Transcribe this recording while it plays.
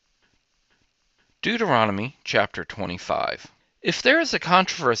Deuteronomy Chapter 25. If there is a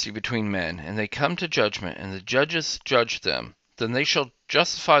controversy between men, and they come to judgment, and the judges judge them, then they shall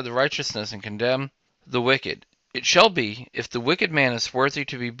justify the righteousness and condemn the wicked. It shall be, if the wicked man is worthy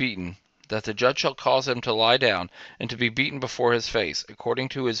to be beaten, that the judge shall cause him to lie down, and to be beaten before his face, according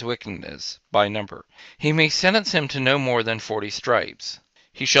to his wickedness, by number. He may sentence him to no more than 40 stripes.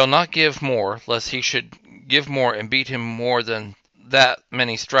 He shall not give more, lest he should give more and beat him more than that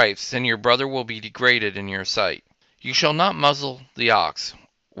many stripes, then your brother will be degraded in your sight. You shall not muzzle the ox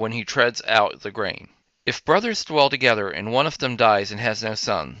when he treads out the grain. If brothers dwell together, and one of them dies and has no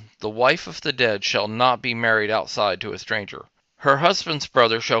son, the wife of the dead shall not be married outside to a stranger. Her husband's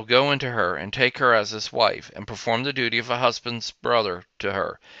brother shall go into her, and take her as his wife, and perform the duty of a husband's brother to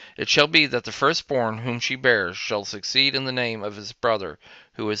her. It shall be that the firstborn whom she bears shall succeed in the name of his brother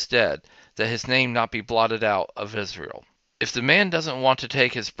who is dead, that his name not be blotted out of Israel. If the man doesn't want to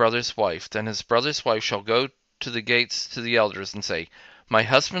take his brother's wife, then his brother's wife shall go to the gates to the elders and say, "My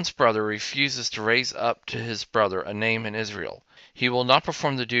husband's brother refuses to raise up to his brother a name in Israel. He will not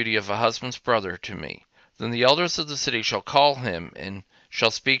perform the duty of a husband's brother to me." Then the elders of the city shall call him and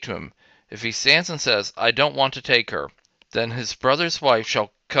shall speak to him. If he stands and says, "I don't want to take her," then his brother's wife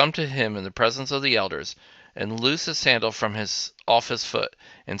shall come to him in the presence of the elders, and loose his sandal from off his foot,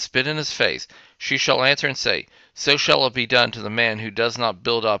 and spit in his face. She shall answer and say, "So shall it be done to the man who does not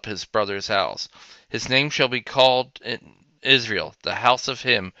build up his brother's house. His name shall be called in Israel, the house of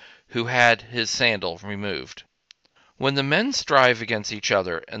him who had his sandal removed." When the men strive against each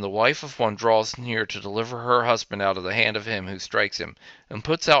other, and the wife of one draws near to deliver her husband out of the hand of him who strikes him, and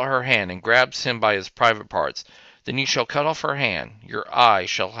puts out her hand and grabs him by his private parts, then you shall cut off her hand. Your eye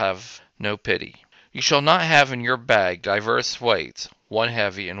shall have no pity. You shall not have in your bag diverse weights, one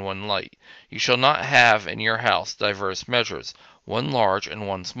heavy and one light. You shall not have in your house diverse measures, one large and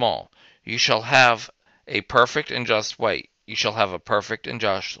one small. You shall have a perfect and just weight. You shall have a perfect and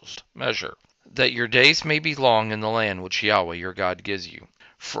just measure, that your days may be long in the land which Yahweh your God gives you.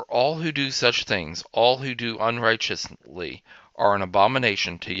 For all who do such things, all who do unrighteously, are an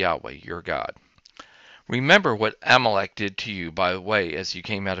abomination to Yahweh your God. Remember what Amalek did to you by the way as you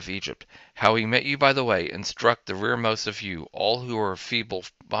came out of Egypt, how he met you by the way, and struck the rearmost of you, all who were feeble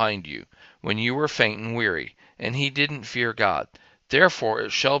behind you, when you were faint and weary, and he didn't fear God. Therefore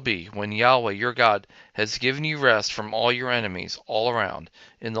it shall be, when Yahweh your God has given you rest from all your enemies all around,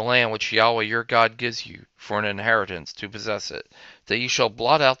 in the land which Yahweh your God gives you for an inheritance to possess it, that you shall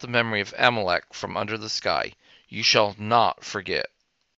blot out the memory of Amalek from under the sky. You shall not forget.